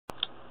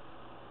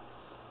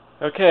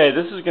Okay,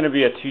 this is going to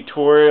be a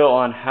tutorial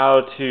on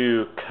how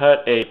to cut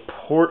a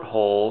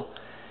porthole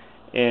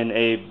in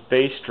a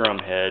bass drum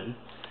head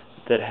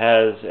that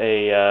has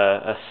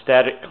a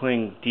static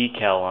cling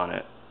decal on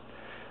it.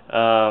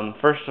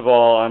 First of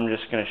all, I'm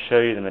just going to show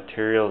you the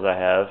materials I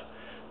have.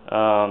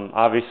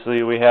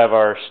 Obviously we have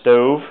our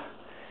stove,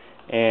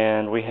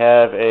 and we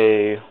have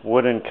a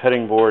wooden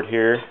cutting board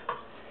here,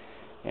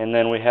 and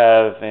then we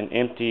have an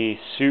empty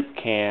soup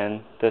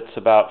can that's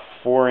about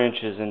 4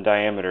 inches in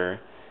diameter.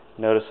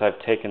 Notice I've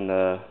taken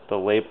the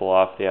label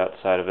off the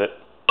outside of it.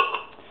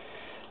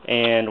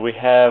 And we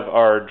have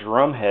our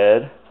drum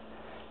head.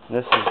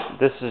 This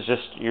is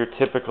just your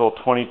typical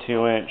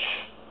 22-inch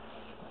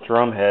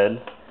drum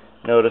head.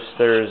 Notice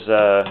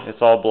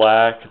it's all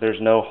black.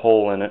 There's no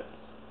hole in it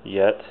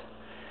yet.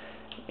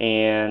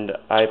 And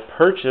I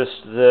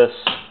purchased this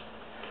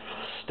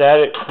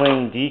static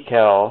cling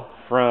decal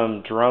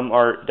from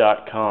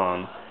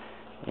drumart.com,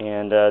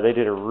 and they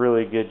did a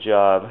really good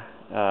job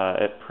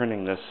at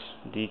printing this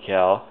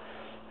decal.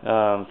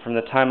 From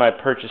the time I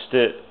purchased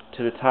it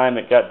to the time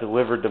it got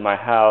delivered to my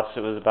house, it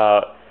was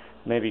about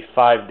maybe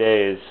 5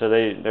 days. So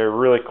they're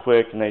really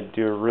quick, and they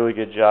do a really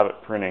good job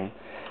at printing.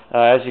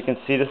 As you can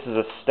see, this is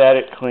a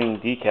static cling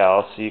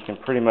decal, so you can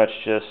pretty much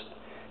just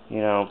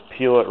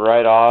peel it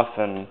right off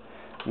and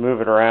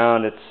move it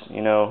around. It's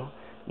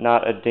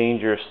not a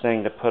dangerous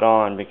thing to put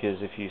on,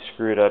 because if you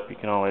screw it up, you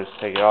can always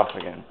take it off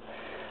again.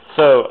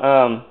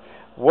 So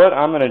what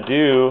I'm going to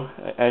do,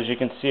 as you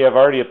can see, I've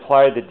already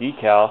applied the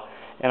decal,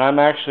 and I'm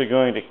actually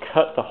going to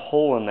cut the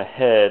hole in the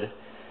head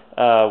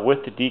with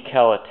the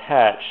decal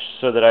attached,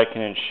 so that I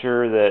can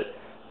ensure that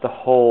the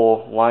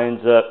hole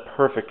lines up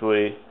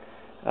perfectly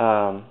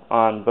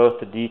on both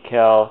the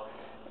decal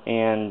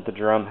and the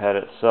drum head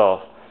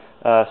itself.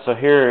 So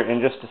here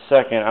in just a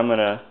second, I'm going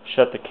to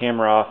shut the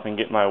camera off and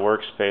get my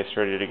workspace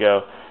ready to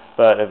go.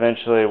 But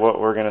eventually what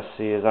we're going to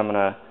see is I'm going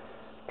to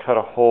cut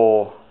a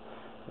hole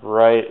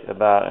right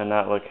about in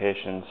that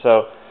location.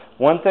 So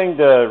one thing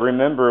to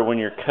remember when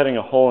you're cutting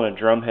a hole in a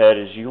drum head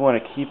is you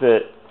want to keep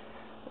it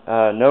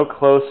no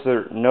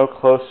closer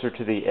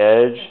to the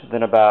edge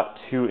than about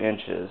 2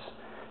 inches.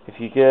 If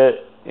you get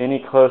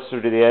any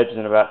closer to the edge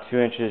than about 2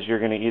 inches, you're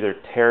going to either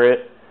tear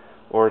it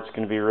or it's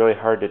going to be really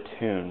hard to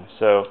tune.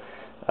 So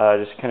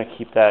just kind of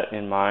keep that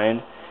in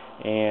mind.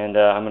 And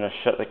I'm going to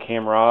shut the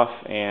camera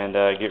off and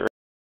get ready.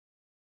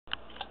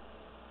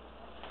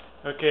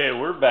 Okay,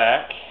 we're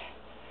back.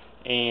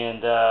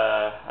 And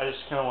I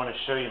just kind of want to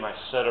show you my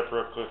setup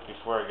real quick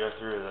before I go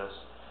through this.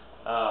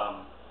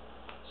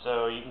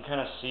 So you can kind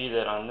of see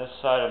that on this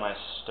side of my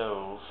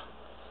stove,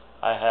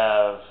 I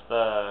have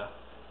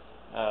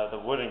the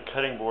wooden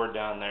cutting board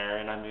down there,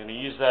 and I'm going to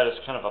use that as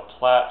kind of a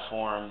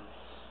platform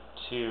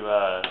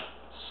to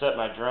set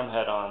my drum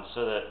head on,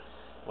 so that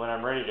when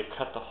I'm ready to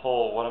cut the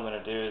hole, what I'm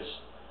going to do is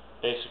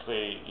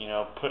basically,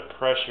 put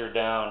pressure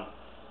down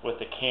with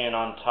the can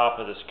on top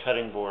of this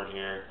cutting board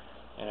here,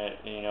 and it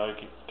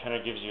kind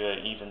of gives you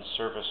an even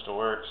surface to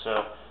work. So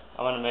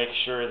I'm going to make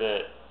sure that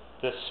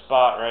this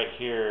spot right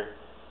here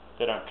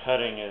that I'm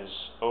cutting is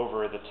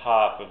over the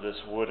top of this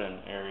wooden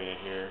area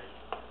here.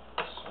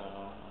 So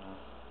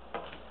I'm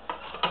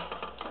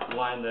going to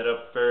line that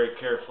up very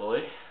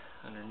carefully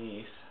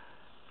underneath,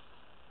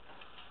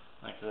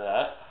 like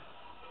that.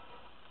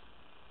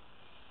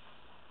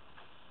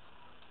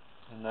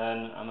 And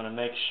then I'm going to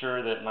make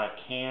sure that my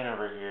can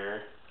over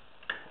here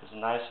is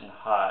nice and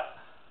hot.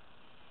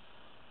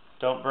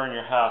 Don't burn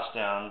your house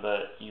down,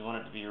 but you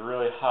want it to be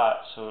really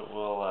hot so it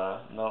will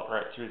melt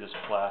right through this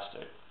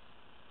plastic.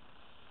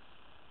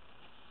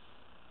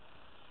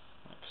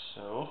 Like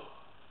so.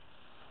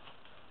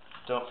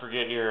 Don't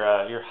forget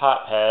your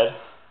hot pad,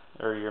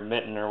 or your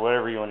mitten, or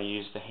whatever you want to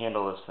use to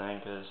handle this thing,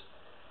 because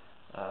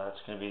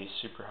it's going to be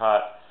super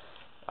hot.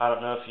 I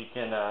don't know if you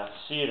can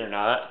see it or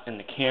not in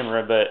the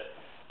camera, but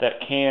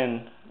that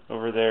can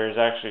over there is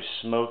actually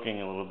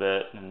smoking a little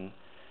bit, and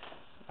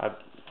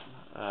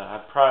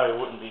I probably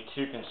wouldn't be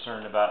too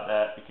concerned about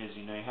that, because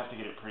you have to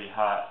get it pretty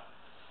hot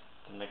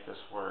to make this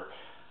work.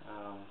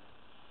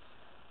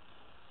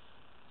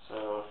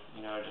 So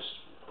just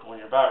when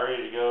you're about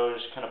ready to go,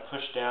 just kind of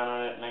push down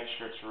on it, make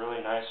sure it's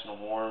really nice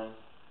and warm.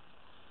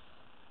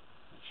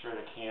 Make sure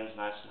the can's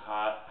nice and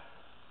hot.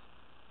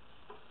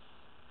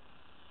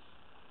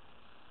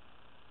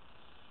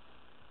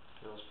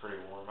 Feels pretty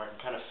warm. I can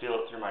kind of feel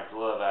it through my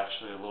glove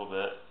actually a little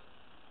bit.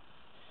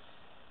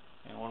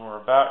 And when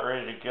we're about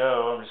ready to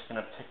go, I'm just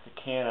going to pick the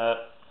can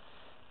up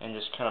and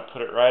just kind of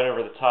put it right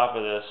over the top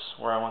of this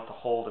where I want the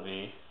hole to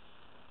be,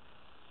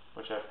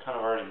 which I've kind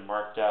of already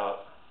marked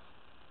out.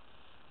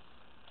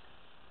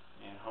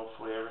 And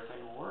hopefully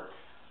everything will work.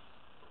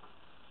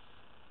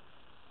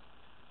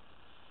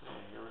 Okay,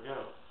 here we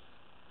go.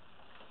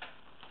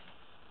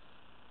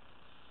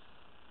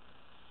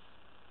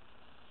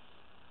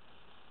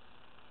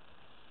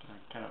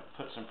 Kind of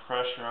put some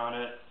pressure on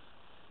it,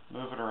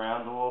 move it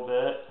around a little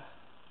bit,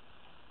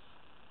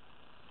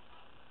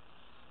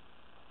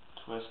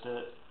 twist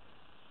it.